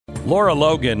Laura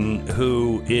Logan,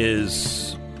 who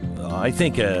is, I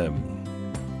think,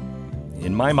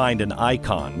 in my mind, an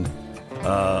icon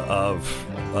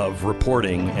of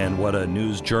reporting and what a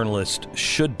news journalist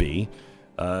should be.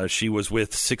 She was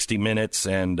with 60 Minutes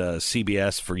and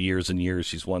CBS for years and years.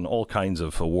 She's won all kinds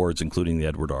of awards, including the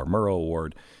Edward R. Murrow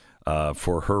Award,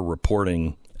 for her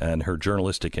reporting and her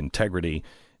journalistic integrity.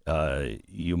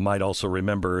 You might also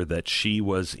remember that she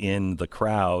was in the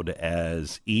crowd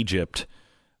as Egypt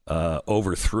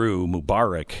overthrew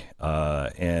Mubarak,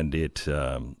 and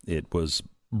it was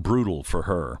brutal for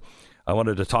her. I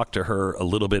wanted to talk to her a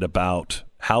little bit about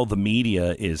how the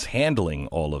media is handling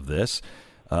all of this,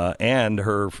 and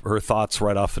her thoughts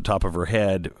right off the top of her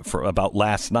head about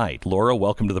last night. Laura,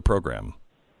 welcome to the program.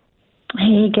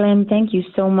 Hey, Glenn, thank you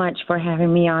so much for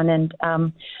having me on, and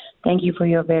thank you for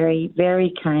your very,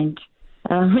 very kind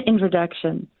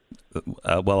introduction.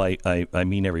 Well, I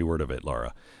mean every word of it,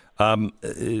 Laura.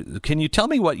 Can you tell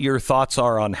me what your thoughts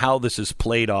are on how this is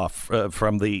played off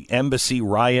from the embassy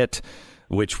riot,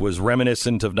 which was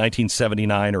reminiscent of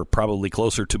 1979 or probably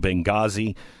closer to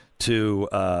Benghazi, to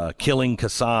killing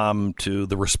Qassam, to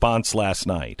the response last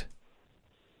night?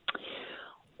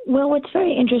 Well, what's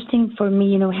very interesting for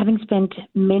me, having spent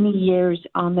many years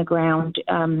on the ground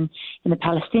in the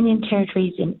Palestinian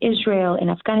territories, in Israel, in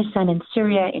Afghanistan, in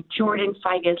Syria, in Jordan,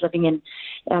 5 years living in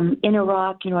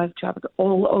Iraq. I've traveled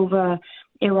all over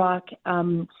Iraq.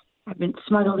 I've been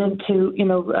smuggled into,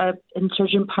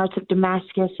 insurgent parts of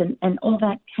Damascus and all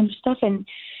that kind of stuff. And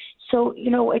so,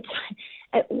 it's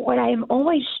what I am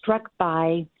always struck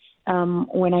by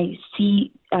when I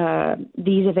see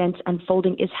these events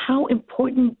unfolding is how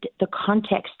important the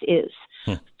context is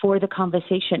for the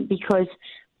conversation. Because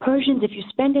Persians, if you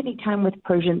spend any time with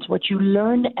Persians, what you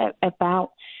learn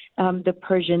about the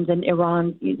Persians and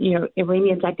Iran,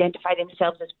 Iranians identify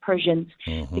themselves as Persians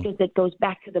because it goes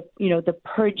back to the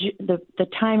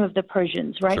time of the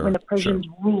Persians, right? Sure, when the Persians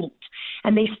ruled.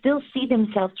 And they still see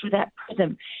themselves through that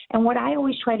prism. And what I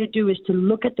always try to do is to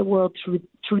look at the world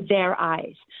through their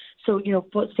eyes. So,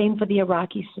 same for the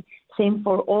Iraqis, same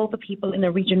for all the people in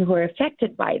the region who are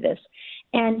affected by this.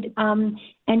 And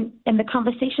the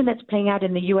conversation that's playing out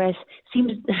in the U.S.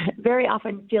 seems very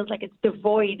often feels like it's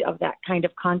devoid of that kind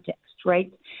of context,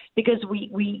 right? Because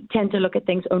we tend to look at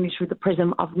things only through the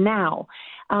prism of now.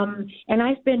 And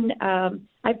I've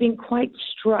been quite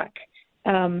struck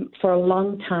for a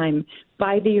long time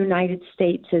by the United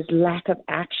States' lack of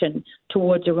action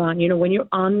towards Iran. When you're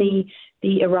on the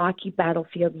Iraqi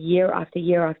battlefield year after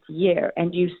year after year,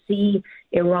 and you see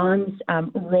Iran's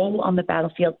role on the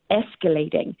battlefield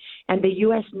escalating, and the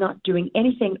U.S. not doing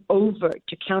anything overt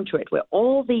to counter it, where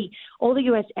all the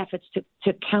U.S. efforts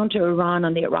to counter Iran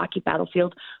on the Iraqi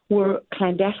battlefield were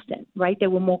clandestine, right? They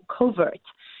were more covert.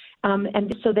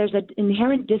 And so there's an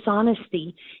inherent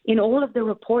dishonesty in all of the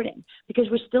reporting, because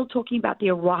we're still talking about the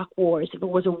Iraq wars, if it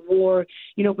was a war,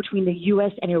 between the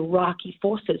U.S. and Iraqi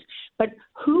forces. But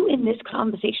who in this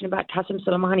conversation about Qasem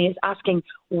Soleimani is asking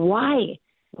why?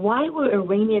 Why were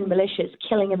Iranian militias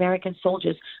killing American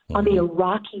soldiers on the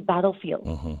Iraqi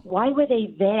battlefield? Why were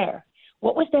they there?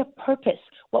 What was their purpose?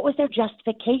 What was their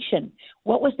justification?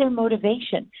 What was their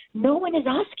motivation? No one is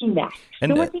asking that.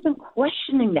 No one's even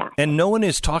questioning that. And no one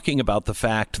is talking about the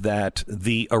fact that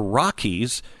the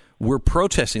Iraqis were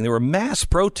protesting. There were mass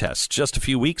protests just a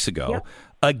few weeks ago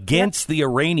against the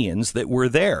Iranians that were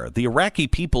there. The Iraqi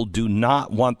people do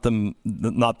not want them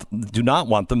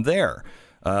there.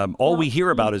 All we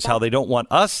hear about is how they don't want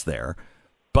us there.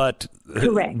 But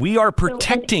we are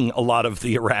protecting a lot of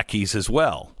the Iraqis as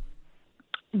well.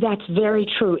 That's very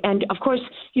true. And of course,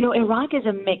 Iraq is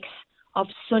a mix of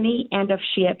Sunni and of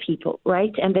Shia people,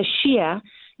 right? And the Shia,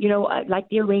 like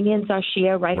the Iranians are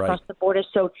Shia right across the border.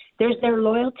 So there's their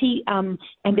loyalty and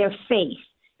their faith,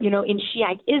 in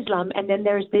Shiite Islam. And then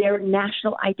there's their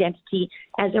national identity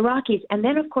as Iraqis. And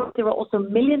then, of course, there are also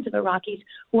millions of Iraqis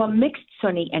who are mixed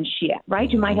Sunni and Shia, right?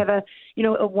 You might have a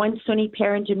one Sunni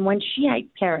parent and one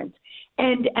Shiite parent.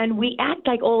 And we act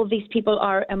like all of these people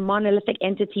are a monolithic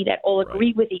entity that all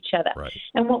agree with each other. Right.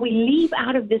 And what we leave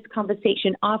out of this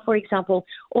conversation are, for example,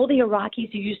 all the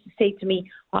Iraqis who used to say to me,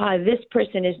 this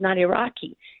person is not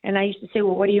Iraqi. And I used to say,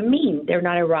 well, what do you mean? They're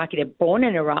not Iraqi. They're born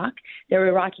in Iraq. They're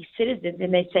Iraqi citizens.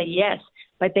 And they say, yes,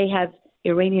 but they have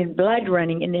Iranian blood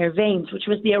running in their veins, which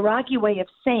was the Iraqi way of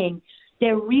saying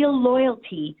their real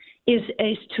loyalty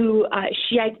is to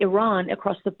Shiite Iran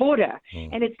across the border,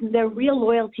 and their real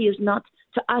loyalty is not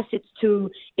to us.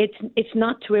 It's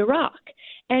not to Iraq,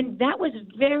 and that was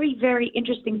very, very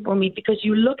interesting for me, because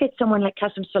you look at someone like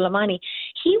Qasem Soleimani.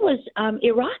 He was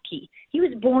Iraqi. He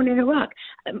was born in Iraq.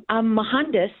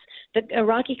 Mohandas, the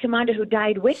Iraqi commander who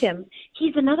died with him,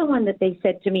 he's another one that they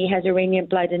said to me has Iranian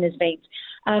blood in his veins.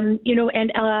 And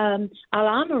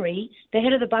Al-Amri, the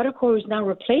head of the Badr Corps, who's now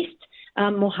replaced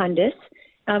Mohandes,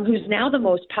 who's now the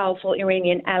most powerful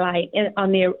Iranian ally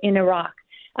in Iraq.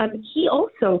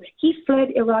 He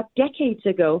fled Iraq decades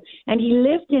ago, and he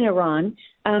lived in Iran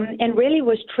and really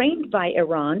was trained by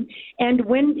Iran. And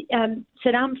when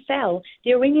Saddam fell,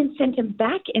 the Iranians sent him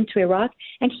back into Iraq,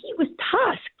 and he was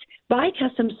tasked by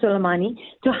Qasem Soleimani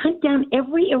to hunt down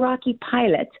every Iraqi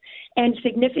pilot and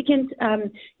significant,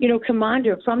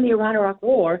 commander from the Iran-Iraq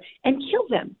War and kill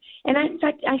them. And in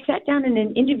fact, I sat down in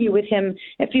an interview with him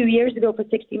a few years ago for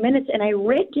 60 Minutes, and I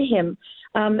read to him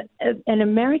an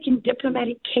American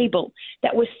diplomatic cable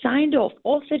that was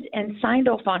authored and signed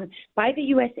off on by the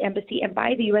U.S. Embassy and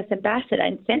by the U.S. Ambassador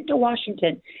and sent to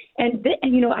Washington. And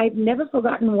I've never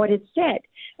forgotten what it said,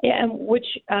 which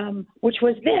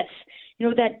was this.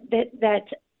 That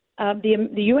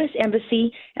the U.S.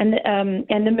 Embassy and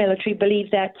the military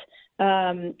believe that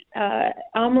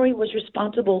Amri was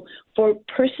responsible for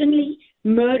personally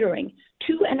murdering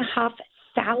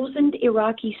 2,500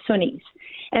 Iraqi Sunnis,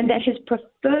 and that his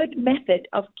preferred method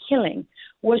of killing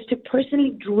was to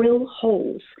personally drill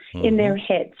holes in their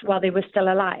heads while they were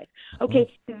still alive.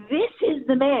 Okay, this is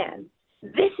the man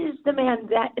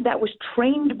that was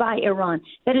trained by Iran,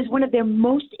 that is one of their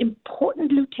most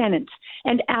important lieutenants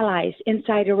and allies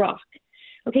inside Iraq.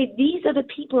 Okay, these are the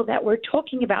people that we're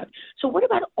talking about. So what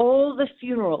about all the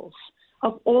funerals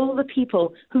of all the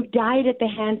people who died at the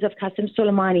hands of Qasem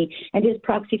Soleimani and his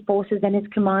proxy forces and his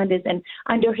commanders and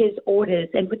under his orders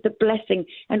and with the blessing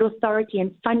and authority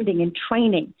and funding and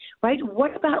training, right?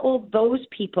 What about all those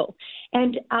people?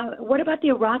 And what about the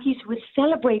Iraqis who were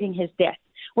celebrating his death?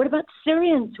 What about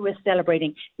Syrians who are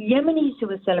celebrating, Yemenis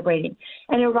who are celebrating?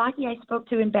 An Iraqi I spoke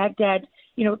to in Baghdad,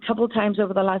 a couple of times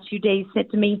over the last few days said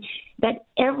to me that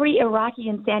every Iraqi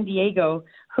in San Diego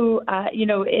who,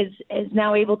 is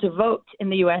now able to vote in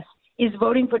the U.S. is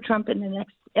voting for Trump in the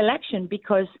next election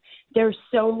because they're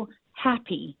so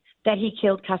happy that he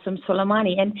killed Qasem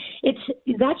Soleimani. And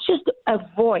that's just a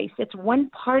voice. It's one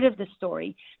part of the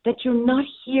story that you're not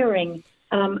hearing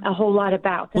a whole lot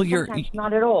about. And sometimes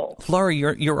not at all. Laura,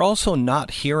 you're also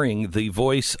not hearing the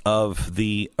voice of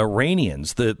the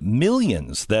Iranians, the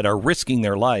millions that are risking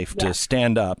their life to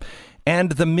stand up,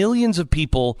 and the millions of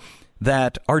people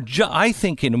that are, I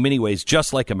think, in many ways,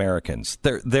 just like Americans.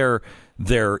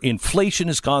 Their inflation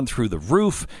has gone through the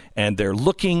roof, and they're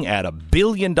looking at $1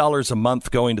 billion a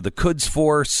month going to the Quds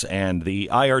Force and the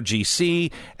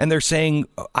IRGC, and they're saying,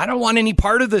 I don't want any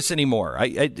part of this anymore.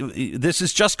 This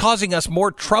is just causing us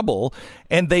more trouble,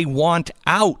 and they want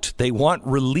out. They want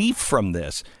relief from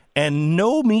this, and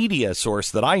no media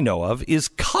source that I know of is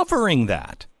covering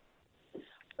that.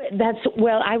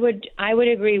 I would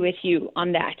agree with you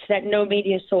on that no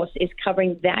media source is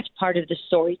covering that part of the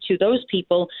story too. Those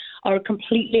people are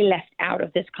completely left out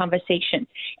of this conversation.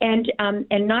 And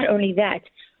not only that,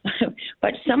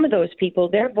 but some of those people,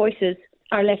 their voices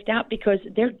are left out because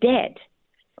they're dead.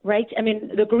 Right? I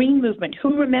mean, the Green Movement.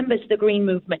 Who remembers the Green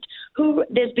Movement?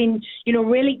 There's been,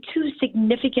 really two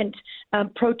significant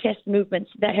protest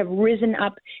movements that have risen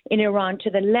up in Iran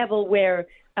to the level where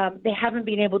they haven't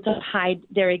been able to hide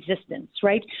their existence,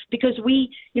 right? Because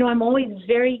I'm always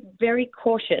very, very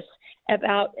cautious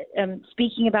about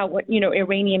speaking about what,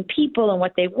 Iranian people and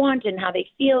what they want and how they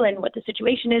feel and what the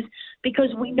situation is,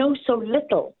 because we know so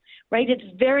little, right? It's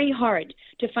very hard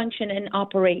to function and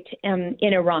operate in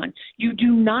Iran. You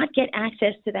do not get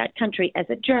access to that country as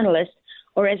a journalist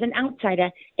or as an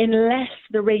outsider unless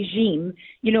the regime,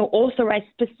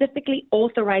 specifically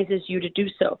authorizes you to do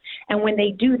so. And when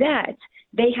they do that,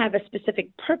 they have a specific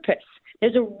purpose.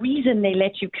 There's a reason they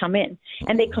let you come in,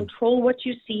 and they control what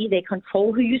you see. They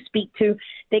control who you speak to.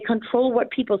 They control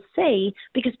what people say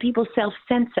because people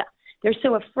self-censor. They're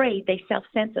so afraid they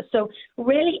self-censor. So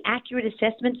really accurate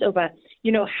assessments over,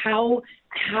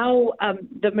 how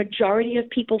the majority of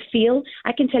people feel.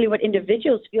 I can tell you what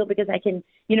individuals feel because I can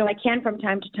from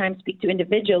time to time speak to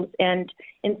individuals and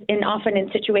often in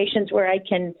situations where I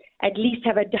can at least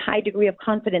have a high degree of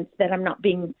confidence that I'm not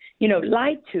being,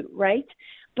 lied to, right?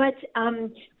 But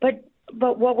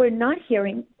what we're not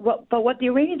hearing, what the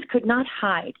Iranians could not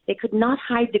hide, they could not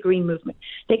hide the Green Movement.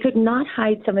 They could not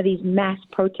hide some of these mass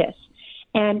protests.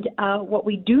 And what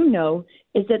we do know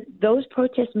is that those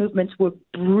protest movements were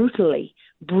brutally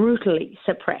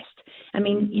suppressed. I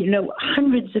mean,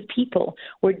 hundreds of people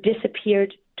were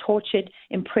disappeared, tortured,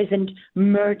 imprisoned,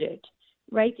 murdered,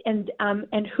 right? And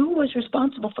who was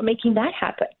responsible for making that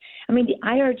happen? I mean, the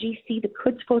IRGC, the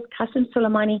Quds Force, Qasem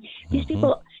Soleimani, these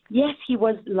people, yes, he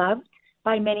was loved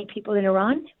by many people in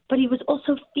Iran, but he was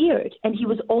also feared and he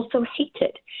was also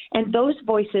hated. And those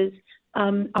voices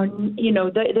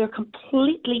they're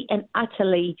completely and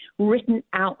utterly written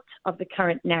out of the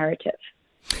current narrative.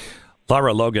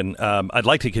 Lara Logan, I'd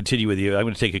like to continue with you. I'm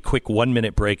going to take a quick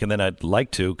 1-minute break, and then I'd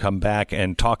like to come back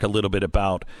and talk a little bit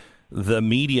about the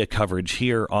media coverage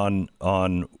here on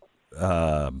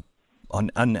how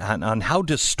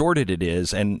distorted it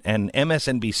is, and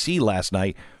MSNBC last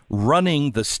night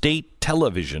running the state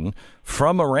television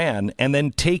from Iran and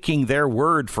then taking their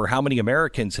word for how many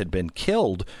Americans had been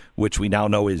killed, which we now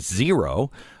know is 0.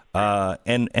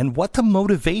 And what the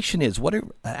motivation is. What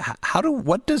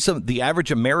does the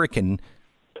average American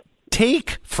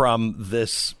take from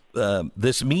this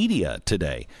media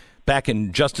today? Back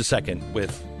in just a second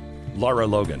with Lara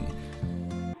Logan.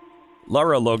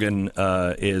 Lara Logan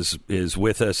is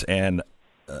with us, and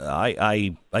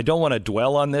I don't want to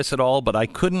dwell on this at all, but I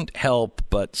couldn't help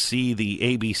but see the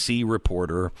ABC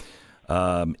reporter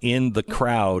in the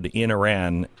crowd in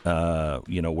Iran,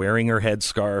 wearing her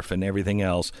headscarf and everything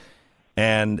else,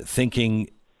 and thinking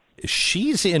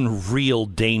she's in real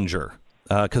danger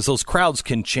because those crowds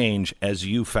can change, as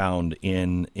you found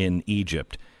in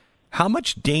Egypt. How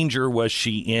much danger was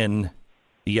she in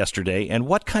yesterday, and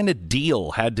what kind of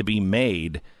deal had to be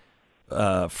made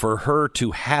for her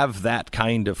to have that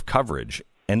kind of coverage?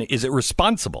 And is it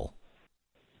responsible?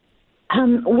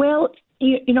 Well,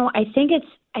 I think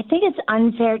it's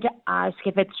unfair to ask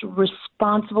if it's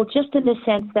responsible, just in the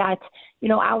sense that,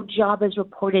 our job as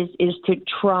reporters is to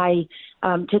try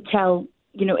to tell,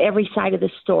 every side of the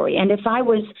story. And if I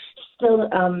was still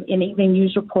an evening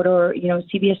news reporter or,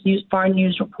 CBS News foreign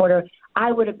news reporter,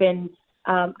 I would have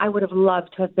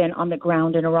loved to have been on the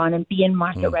ground in Iran and be in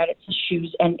Martha Raddatz's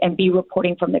shoes and be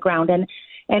reporting from the ground. And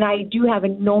I do have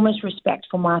enormous respect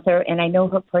for Martha, and I know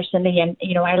her personally, and,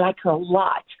 I like her a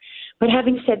lot. But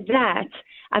having said that,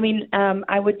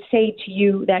 I would say to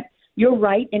you that you're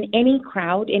right. In any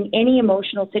crowd, in any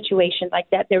emotional situation like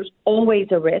that, there's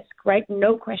always a risk, right?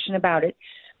 No question about it.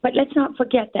 But let's not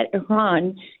forget that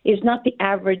Iran is not the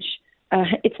average.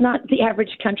 It's not the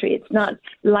average country. It's not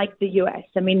like the U.S.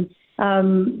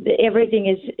 Everything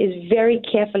is very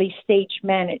carefully stage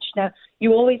managed. Now,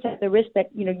 you always have the risk that,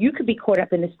 you could be caught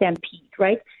up in the stampede,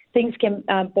 right? Things can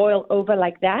boil over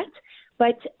like that.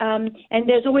 But and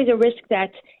there's always a risk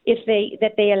that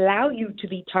they allow you to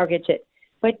be targeted.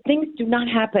 But things do not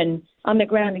happen on the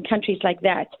ground in countries like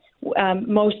that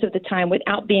most of the time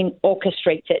without being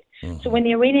orchestrated. Mm-hmm. So when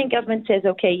the Iranian government says,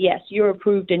 okay, yes, you're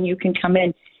approved and you can come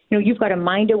in, you've got a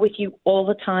minder with you all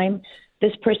the time.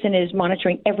 This person is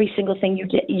monitoring every single thing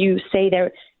you say.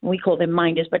 We call them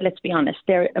minders, but let's be honest,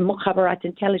 they're mukhabarat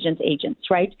intelligence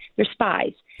agents, right? They're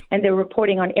spies, and they're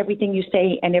reporting on everything you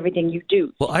say and everything you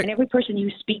do. And every person you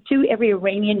speak to, every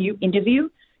Iranian you interview,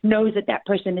 knows that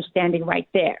person is standing right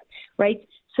there, right?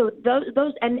 So those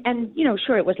and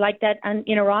sure, it was like that in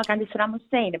Iraq under Saddam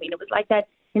Hussein. It was like that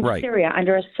in Syria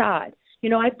under Assad.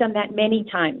 I've done that many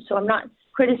times, so I'm not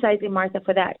criticizing Martha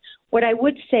for that. What I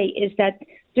would say is that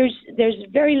there's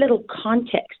very little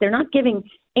context. They're not giving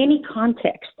any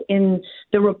context in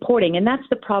the reporting, and that's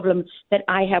the problem that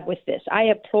I have with this. I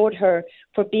applaud her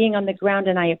for being on the ground,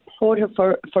 and I applaud her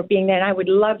for being there, and I would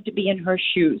love to be in her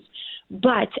shoes.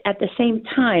 But at the same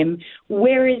time,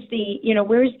 where's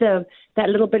that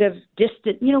little bit of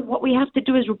distance? What we have to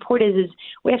do as reporters is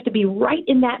we have to be right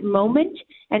in that moment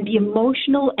and be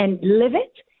emotional and live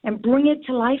it and bring it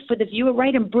to life for the viewer,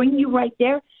 right, and bring you right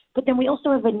there. But then we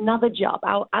also have another job.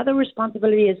 Our other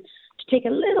responsibility is to take a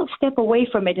little step away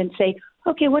from it and say,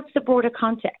 okay, what's the broader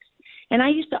context? And I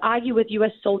used to argue with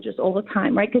U.S. soldiers all the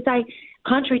time, right? Because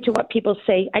contrary to what people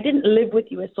say, I didn't live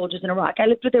with U.S. soldiers in Iraq. I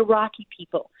lived with Iraqi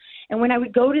people. And when I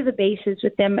would go to the bases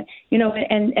with them,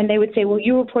 and they would say, well,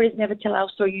 you reporters never tell our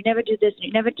story. You never do this, and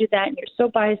you never do that, and you're so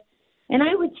biased. And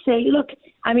I would say, look,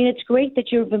 it's great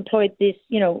that you've employed this,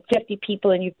 50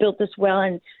 people, and you've built this well,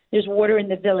 and there's water in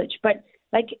the village. But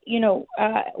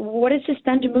what has this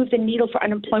done to move the needle for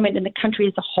unemployment in the country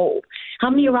as a whole? How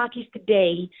many Iraqis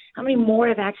today, how many more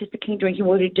have access to clean drinking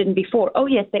water who didn't before? Oh,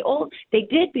 yes, they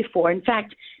did before. In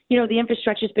fact, the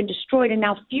infrastructure has been destroyed, and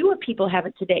now fewer people have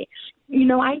it today.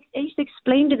 I used to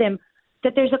explain to them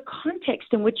that there's a context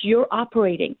in which you're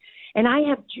operating. And I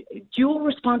have dual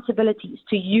responsibilities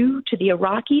to you, to the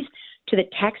Iraqis, to the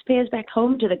taxpayers back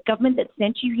home, to the government that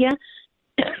sent you here,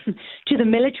 to the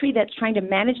military that's trying to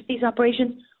manage these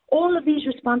operations. All of these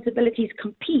responsibilities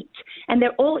compete, and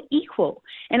they're all equal.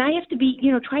 And I have to be,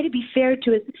 try to be fair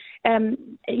to,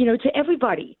 to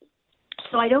everybody.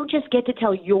 So I don't just get to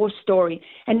tell your story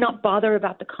and not bother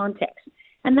about the context.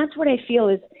 And that's what I feel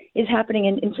is is happening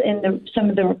in some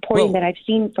of the reporting that I've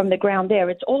seen from the ground there.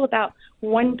 It's all about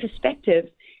one perspective,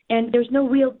 and there's no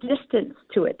real distance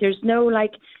to it. There's no,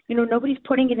 like, nobody's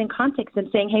putting it in context and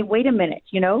saying, hey, wait a minute,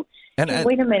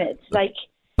 wait a minute. Like,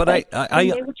 but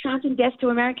they were chanting death to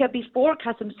America before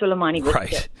Qasem Soleimani was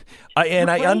right.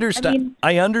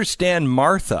 I understand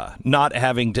Martha not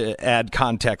having to add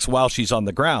context while she's on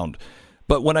the ground.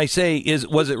 But when I say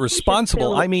was it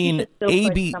responsible, I mean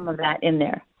put some of that in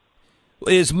there.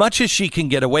 As much as she can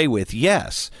get away with,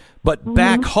 yes. But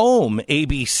back home,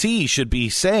 ABC should be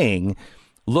saying,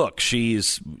 look,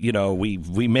 she's,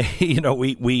 we made,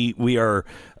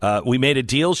 we made a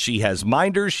deal. She has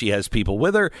minders. She has people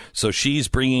with her. So she's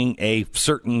bringing a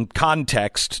certain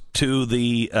context to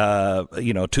the,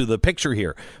 to the picture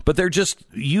here. But they're just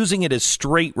using it as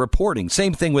straight reporting.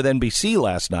 Same thing with NBC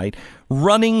last night,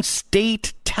 running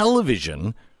state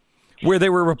television where they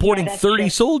were reporting 30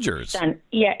 soldiers.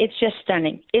 Yeah, it's just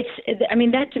stunning.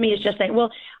 That to me is just saying,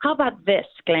 well, how about this,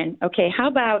 Glenn? Okay,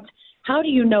 how do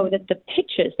you know that the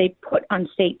pictures they put on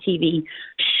state TV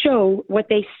show what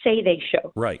they say they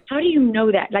show? Right. How do you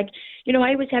know that? Like,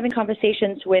 I was having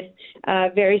conversations with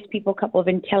various people, a couple of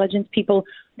intelligence people.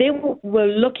 They were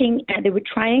looking at, they were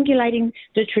triangulating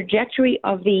the trajectory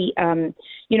of the,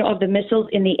 of the missiles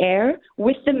in the air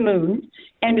with the moon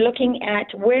and looking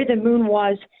at where the moon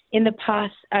was in the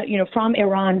past, from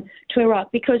Iran to Iraq.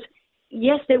 Because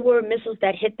yes, there were missiles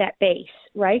that hit that base,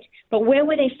 right? But where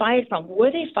were they fired from?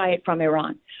 Were they fired from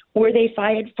Iran? Were they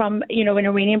fired from, an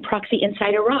Iranian proxy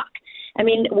inside Iraq? I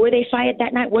mean, were they fired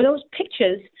that night? Were those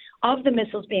pictures of the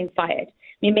missiles being fired?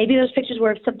 I mean, maybe those pictures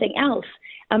were of something else.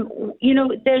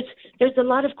 There's a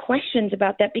lot of questions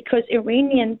about that because the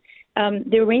Iranian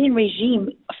regime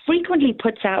frequently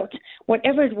puts out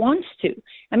whatever it wants to.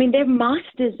 I mean, they're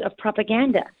masters of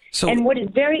propaganda. And what is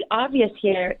very obvious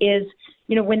here is,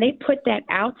 when they put that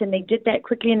out and they did that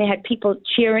quickly and they had people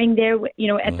cheering there,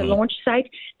 at the launch site,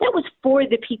 that was for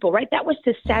the people, right? That was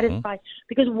to satisfy,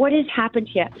 because what has happened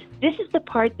here? This is the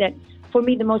part that, for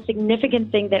me, the most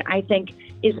significant thing that I think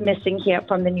is missing here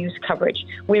from the news coverage,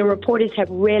 where reporters have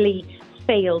really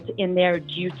failed in their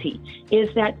duty,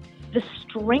 is that the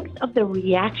strength of the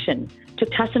reaction to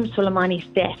Qasem Soleimani's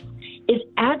death is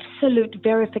absolute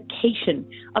verification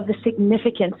of the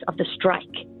significance of the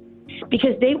strike.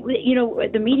 Because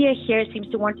the media here seems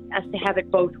to want us to have it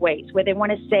both ways, where they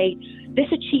want to say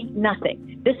this achieved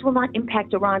nothing. This will not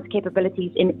impact Iran's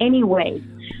capabilities in any way.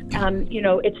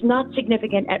 It's not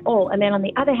significant at all. And then on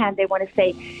the other hand, they want to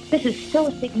say this is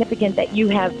so significant that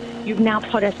you've now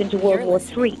put us into World War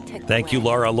III. Thank you,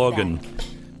 Laura Logan.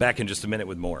 Back in just a minute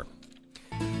with more.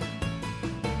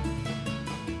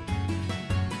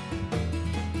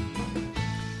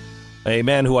 A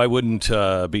man who I wouldn't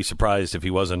be surprised if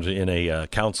he wasn't in a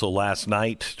council last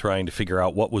night trying to figure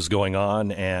out what was going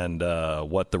on and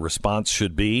what the response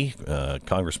should be.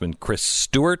 Congressman Chris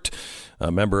Stewart,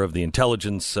 a member of the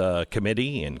Intelligence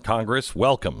Committee in Congress.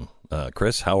 Welcome,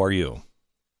 Chris. How are you?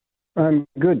 I'm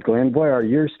good, Glenn. Boy, our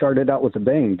year started out with a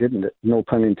bang, didn't it? No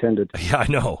pun intended. Yeah, I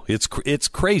know. It's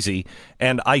crazy.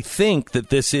 And I think that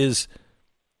this is,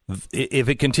 if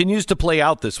it continues to play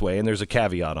out this way, and there's a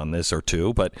caveat on this or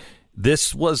two, but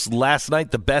this was last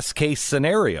night the best case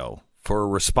scenario for a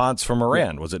response from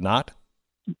Iran, was it not?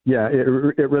 Yeah,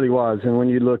 it really was. And when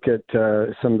you look at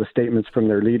some of the statements from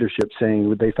their leadership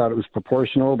saying they thought it was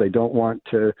proportional, they don't want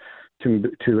to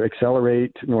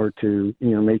accelerate nor to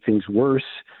make things worse.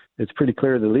 It's pretty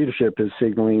clear the leadership is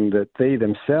signaling that they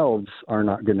themselves are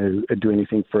not going to do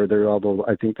anything further, although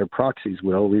I think their proxies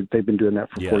will. They've been doing that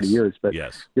for 40 years. But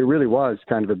it really was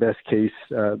kind of the best case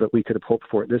that we could have hoped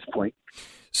for at this point.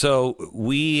 So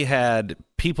we had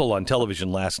people on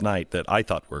television last night that I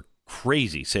thought were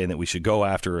crazy, saying that we should go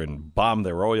after and bomb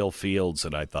their oil fields.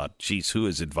 And I thought, geez, who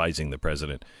is advising the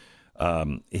president?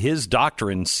 His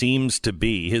doctrine seems to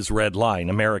be, his red line,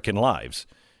 American lives.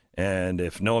 And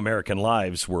if no American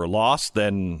lives were lost,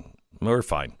 then we're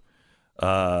fine.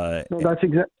 No, that's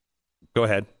exactly. Go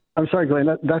ahead. I'm sorry, Glenn.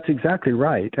 That's exactly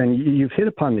right. And you've hit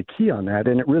upon the key on that.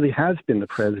 And it really has been the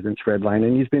president's red line.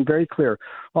 And he's been very clear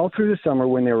all through the summer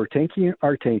when they were tanking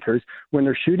our tankers, when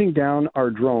they're shooting down our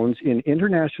drones in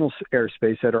international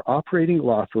airspace that are operating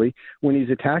lawfully, when he's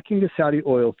attacking the Saudi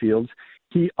oil fields.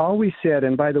 He always said,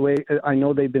 and by the way, I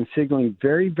know they've been signaling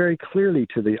very, very clearly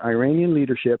to the Iranian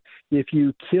leadership, if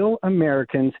you kill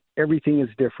Americans, everything is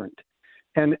different.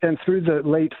 And through the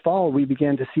late fall, we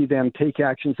began to see them take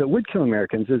actions that would kill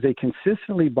Americans as they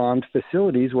consistently bombed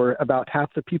facilities where about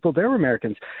half the people there were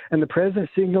Americans. And the president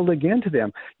signaled again to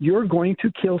them, you're going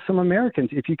to kill some Americans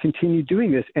if you continue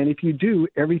doing this. And if you do,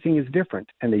 everything is different.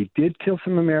 And they did kill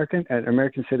some American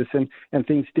citizen, and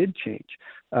things did change.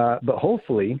 But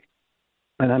hopefully,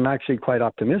 and I'm actually quite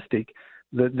optimistic,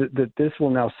 that this will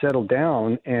now settle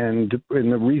down and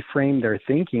reframe their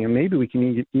thinking, and maybe we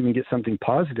can even get something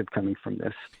positive coming from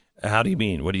this. How do you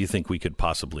mean? What do you think we could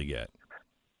possibly get?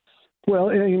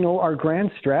 Well, our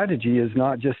grand strategy is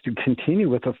not just to continue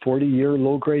with a 40-year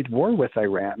low-grade war with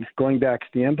Iran, going back to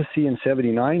the embassy in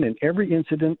 79 and every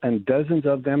incident and dozens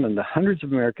of them and the hundreds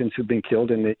of Americans who've been killed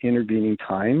in the intervening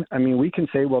time. I mean, we can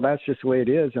say, well, that's just the way it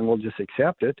is and we'll just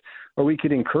accept it. Or we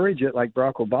could encourage it like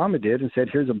Barack Obama did and said,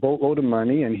 here's a boatload of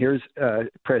money and here's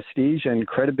prestige and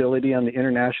credibility on the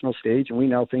international stage. And we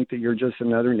now think that you're just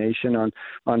another nation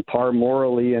on par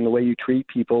morally and the way you treat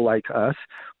people like us.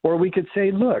 Or we could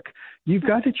say, look, you've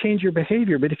got to change your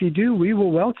behavior. But if you do, we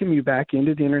will welcome you back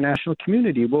into the international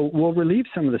community. We'll relieve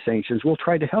some of the sanctions. We'll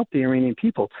try to help the Iranian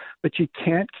people. But you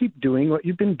can't keep doing what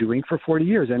you've been doing for 40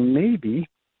 years. And maybe,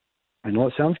 I know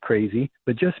it sounds crazy,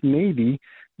 but just maybe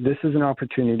this is an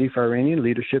opportunity for Iranian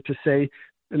leadership to say,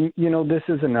 this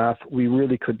is enough. We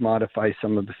really could modify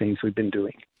some of the things we've been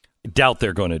doing. Doubt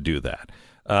they're going to do that.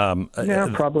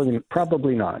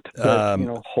 Probably not.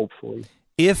 But, hopefully.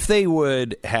 If they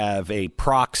would have a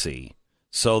proxy,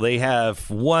 so they have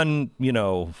one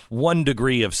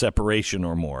degree of separation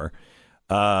or more,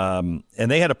 and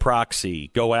they had a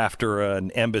proxy go after an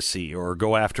embassy or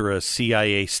go after a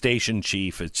CIA station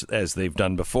chief, as they've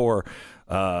done before,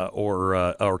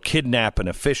 or kidnap an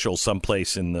official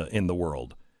someplace in the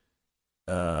world.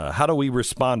 How do we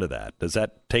respond to that? Does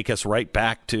that take us right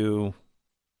back to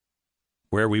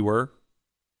where we were?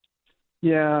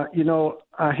 Yeah,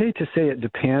 I hate to say it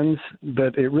depends,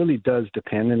 but it really does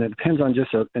depend, and it depends on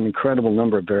just an incredible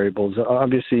number of variables.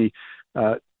 Obviously,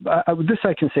 this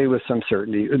I can say with some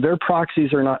certainty. Their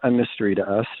proxies are not a mystery to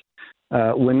us.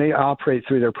 When they operate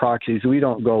through their proxies, we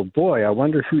don't go, boy, I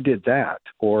wonder who did that,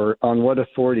 or on what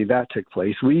authority that took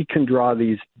place. We can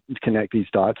connect these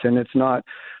dots, and it's not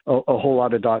a whole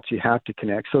lot of dots you have to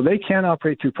connect. So they can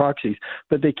operate through proxies,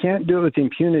 but they can't do it with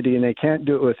impunity, and they can't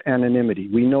do it with anonymity.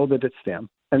 We know that it's them,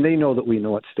 and they know that we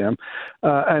know it's them.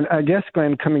 And I guess,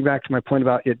 Glenn, coming back to my point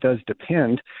about it does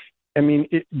depend, I mean,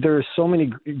 there are so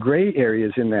many gray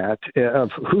areas in that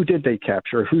of who did they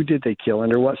capture, who did they kill,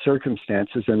 under what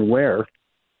circumstances, and where.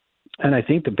 And I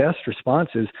think the best response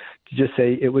is to just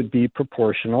say it would be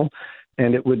proportional,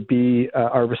 and it would be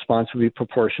our response would be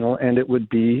proportional, and it would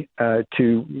be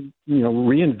to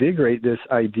reinvigorate this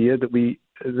idea that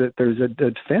there's a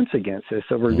defense against this,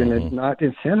 so we're going to not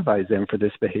incentivize them for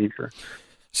this behavior.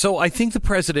 So I think the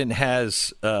president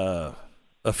has a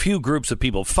few groups of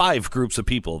people, 5 groups of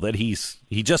people that he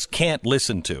just can't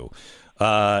listen to,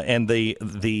 and the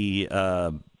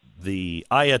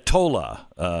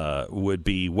Ayatollah would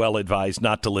be well advised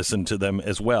not to listen to them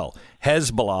as well.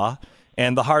 Hezbollah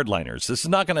and the hardliners. This is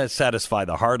not going to satisfy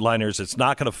the hardliners. It's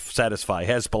not going to satisfy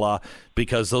Hezbollah,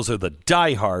 because those are the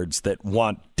diehards that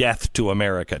want death to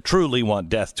America, truly want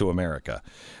death to America.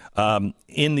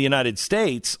 In the United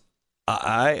States,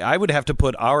 I would have to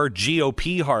put our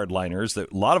GOP hardliners,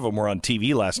 that a lot of them were on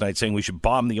TV last night saying we should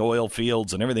bomb the oil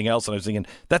fields and everything else. And I was thinking,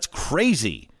 that's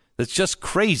crazy. That's just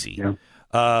crazy.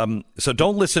 Yeah. So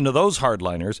don't listen to those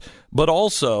hardliners, but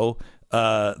also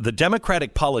the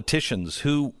Democratic politicians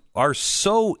who are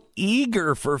so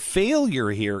eager for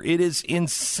failure here. It is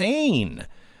insane.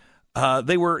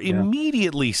 They were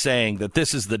immediately saying that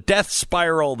this is the death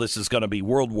spiral. This is going to be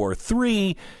World War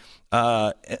III.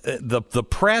 The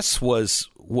press was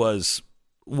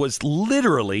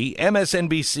literally,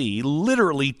 MSNBC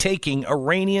literally taking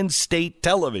Iranian state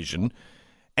television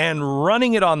and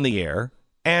running it on the air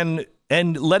and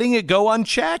letting it go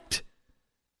unchecked.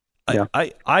 Yeah.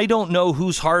 I don't know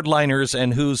whose hardliners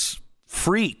and whose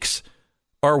freaks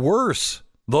are worse,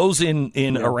 those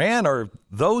in Iran or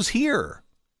those here.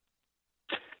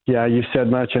 Yeah, you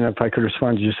said much, and if I could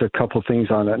respond to just a couple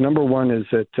things on that. Number one is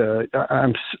that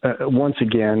I'm once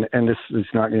again, and this is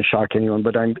not going to shock anyone,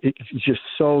 but I'm just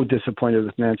so disappointed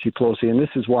with Nancy Pelosi, and this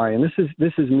is why. And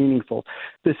this is meaningful.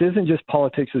 This isn't just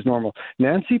politics as normal.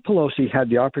 Nancy Pelosi had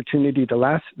the opportunity to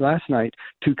last night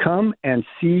to come and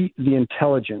see the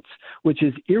intelligence, which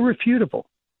is irrefutable.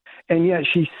 And yet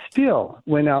she still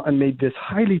went out and made this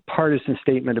highly partisan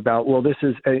statement about, well, this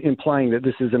is implying that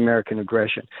this is American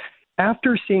aggression.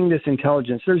 After seeing this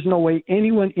intelligence, there's no way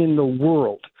anyone in the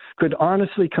world could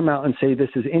honestly come out and say this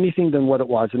is anything than what it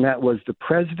was, and that was the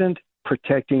president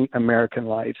protecting American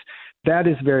lives. That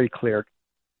is very clear.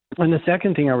 And the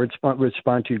second thing I would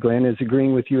respond to, Glenn, is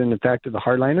agreeing with you in the fact of the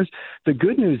hardliners. The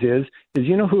good news is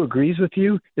you know who agrees with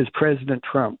you is President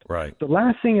Trump. Right. The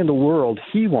last thing in the world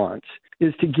he wants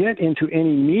is to get into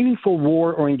any meaningful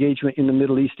war or engagement in the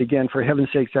Middle East again. For heaven's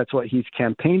sakes, that's what he's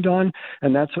campaigned on,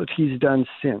 and that's what he's done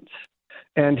since.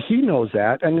 And he knows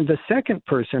that. And the second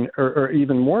person, or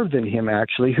even more than him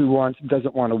actually, who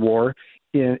doesn't want a war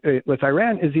with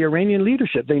Iran is the Iranian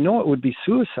leadership. They know it would be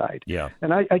suicide. Yeah.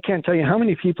 And I can't tell you how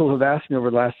many people have asked me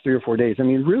over the last 3 or 4 days, I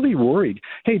mean, really worried.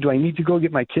 Hey, do I need to go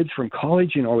get my kids from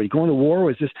college? You know, are we going to war?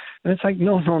 Was this? And it's like,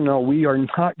 no. We are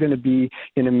not going to be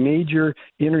in a major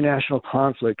international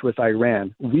conflict with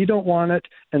Iran. We don't want it,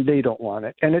 and they don't want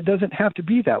it. And it doesn't have to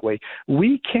be that way.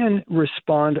 We can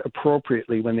respond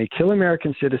appropriately when they kill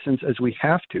American citizens, as we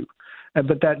have to.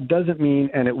 But that doesn't mean,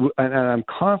 and I'm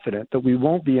confident that we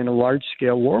won't be in a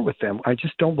large-scale war with them. I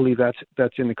just don't believe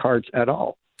that's in the cards at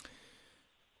all.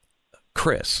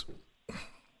 Chris,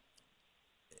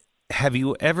 have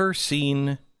you ever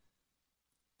seen?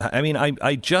 I mean,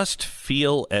 I just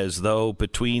feel as though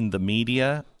between the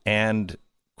media and,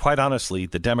 quite honestly,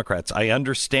 the Democrats, I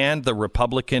understand the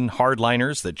Republican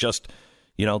hardliners that just,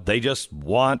 you know, they just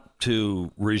want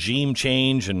to regime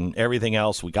change and everything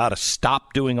else. We got to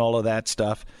stop doing all of that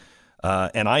stuff.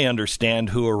 And I understand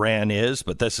who Iran is,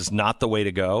 but this is not the way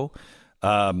to go.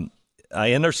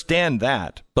 I understand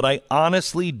that, but I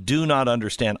honestly do not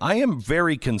understand. I am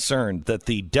very concerned that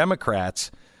the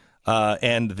Democrats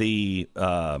and the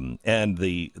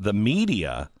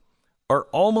media are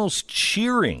almost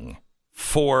cheering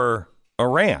for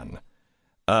Iran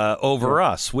over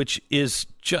us, which is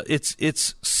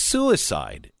it's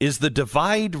suicide. Is the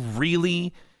divide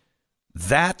really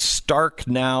that stark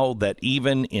now that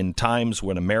even in times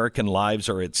when American lives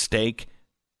are at stake,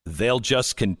 they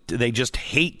just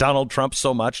hate Donald Trump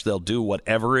so much they'll do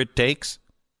whatever it takes?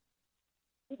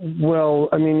 Well,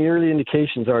 I mean, the early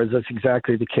indications are that's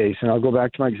exactly the case. And I'll go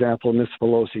back to my example of Ms.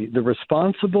 Pelosi. The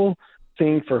responsible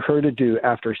thing for her to do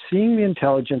after seeing the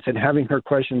intelligence and having her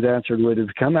questions answered would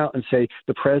have come out and say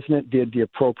the president did the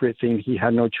appropriate thing. He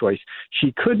had no choice.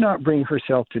 She could not bring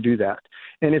herself to do that.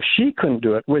 And if she couldn't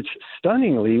do it, which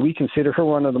stunningly, we consider her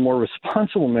one of the more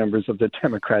responsible members of the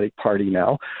Democratic Party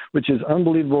now, which is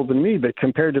unbelievable to me, but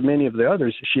compared to many of the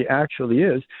others, she actually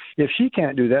is. If she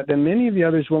can't do that, then many of the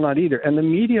others will not either. And the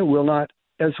media will not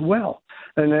as well.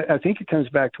 And I think it comes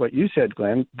back to what you said,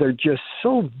 Glenn. They're just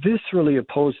so viscerally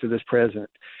opposed to this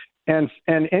president. And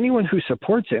anyone who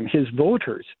supports him, his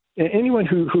voters, anyone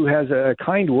who has a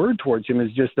kind word towards him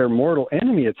is just their mortal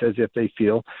enemy, it's as if they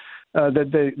feel.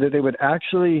 That they would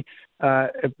actually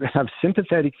have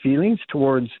sympathetic feelings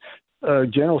towards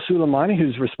General Soleimani,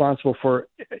 who's responsible for,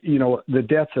 the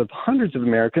deaths of hundreds of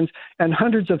Americans and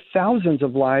hundreds of thousands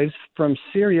of lives from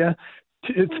Syria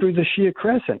through the Shia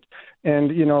Crescent.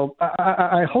 And,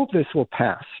 I hope this will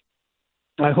pass.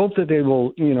 I hope that they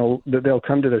will, that they'll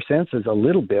come to their senses a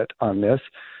little bit on this.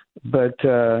 But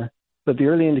the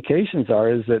early indications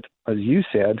is that, as you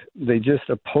said, they just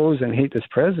oppose and hate this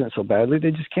president so badly,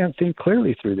 they just can't think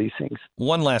clearly through these things.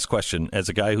 One last question. As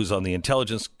a guy who's on the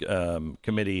Intelligence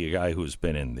Committee, a guy who's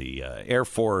been in the Air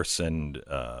Force and,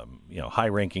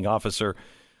 high-ranking officer,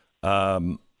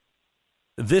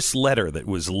 this letter that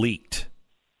was leaked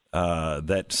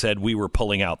that said we were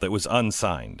pulling out, that was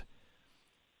unsigned,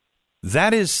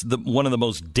 that is one of the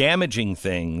most damaging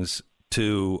things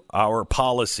to our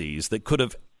policies that could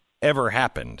have ever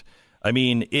happened. I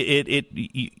mean,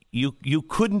 you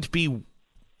couldn't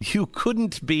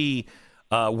be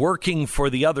working for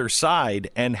the other side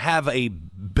and have a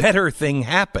better thing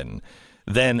happen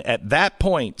than at that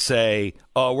point say,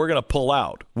 oh, we're going to pull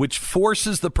out, which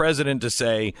forces the president to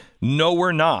say, no,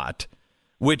 we're not,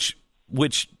 which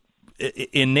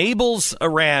enables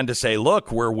Iran to say,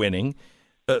 look, we're winning,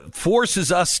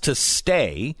 forces us to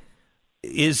stay.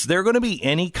 Is there going to be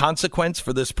any consequence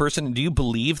for this person? Do you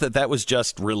believe that was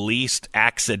just released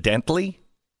accidentally?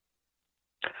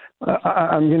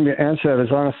 I'm going to answer that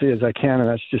as honestly as I can, and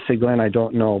that's just say, Glenn, I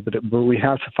don't know, but we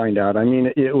have to find out. I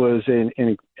mean, it was in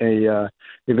a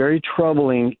very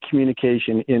troubling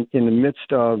communication in the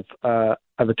midst of a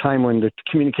time when the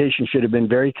communication should have been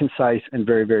very concise and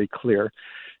very, very clear,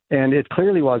 and it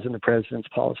clearly wasn't the president's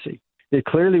policy. It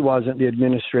clearly wasn't the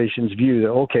administration's view that,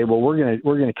 okay, well, we're going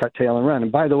to cut tail and run.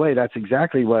 And by the way, that's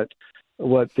exactly what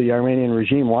the Iranian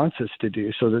regime wants us to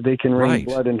do, so that they can rain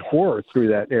blood and horror through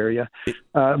that area.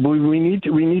 We need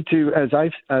to, as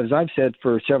I've said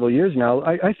for several years now,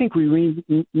 I think we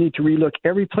need to relook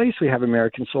every place we have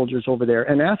American soldiers over there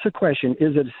and ask the question: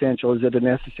 is it essential? Is it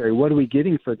necessary? What are we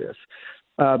getting for this?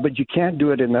 but you can't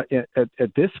do it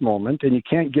at this moment, and you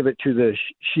can't give it to the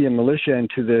Shia militia and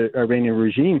to the Iranian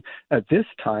regime at this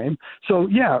time. So,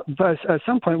 yeah, but at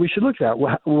some point we should look at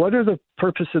that. What are the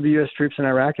purpose of the U.S. troops in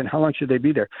Iraq, and how long should they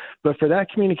be there? But for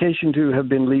that communication to have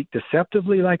been leaked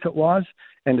deceptively like it was,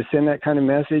 and to send that kind of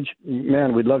message,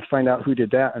 man, we'd love to find out who did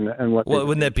that and what. Well,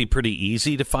 wouldn't that be pretty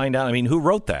easy to find out? I mean, who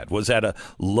wrote that? Was that a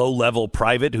low-level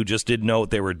private who just didn't know what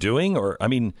they were doing? Or, I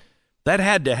mean, that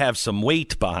had to have some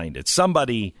weight behind it.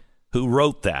 Somebody who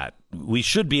wrote that, we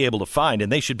should be able to find,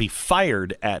 and they should be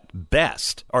fired at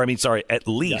best. Or, at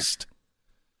least.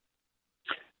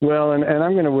 Yeah. Well, and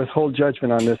I'm going to withhold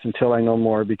judgment on this until I know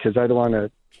more, because I don't want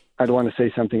to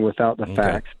say something without the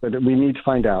facts, but we need to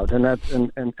find out, and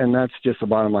that's just the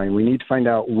bottom line. We need to find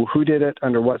out who did it,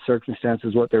 under what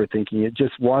circumstances, what they were thinking. It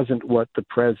just wasn't what the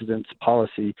president's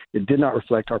policy. It did not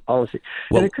reflect our policy.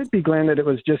 And it could be, Glenn, that it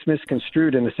was just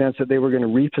misconstrued in the sense that they were going to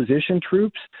reposition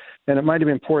troops, and it might have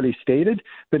been poorly stated.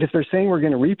 But if they're saying we're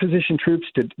going to reposition troops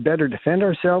to better defend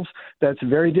ourselves, that's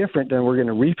very different than we're going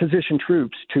to reposition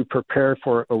troops to prepare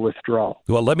for a withdrawal.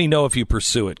 Well, let me know if you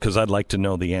pursue it, because I'd like to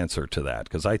know the answer to that,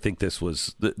 because I think this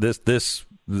was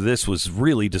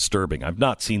really disturbing. I've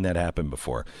not seen that happen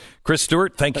before. Chris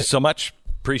Stewart, thank you so much.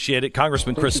 Appreciate it.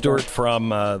 Congressman Chris Stewart from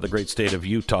the great state of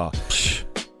Utah.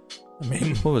 I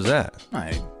mean, what was that?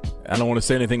 I don't want to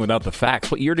say anything without the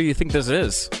facts. What year do you think this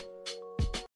is?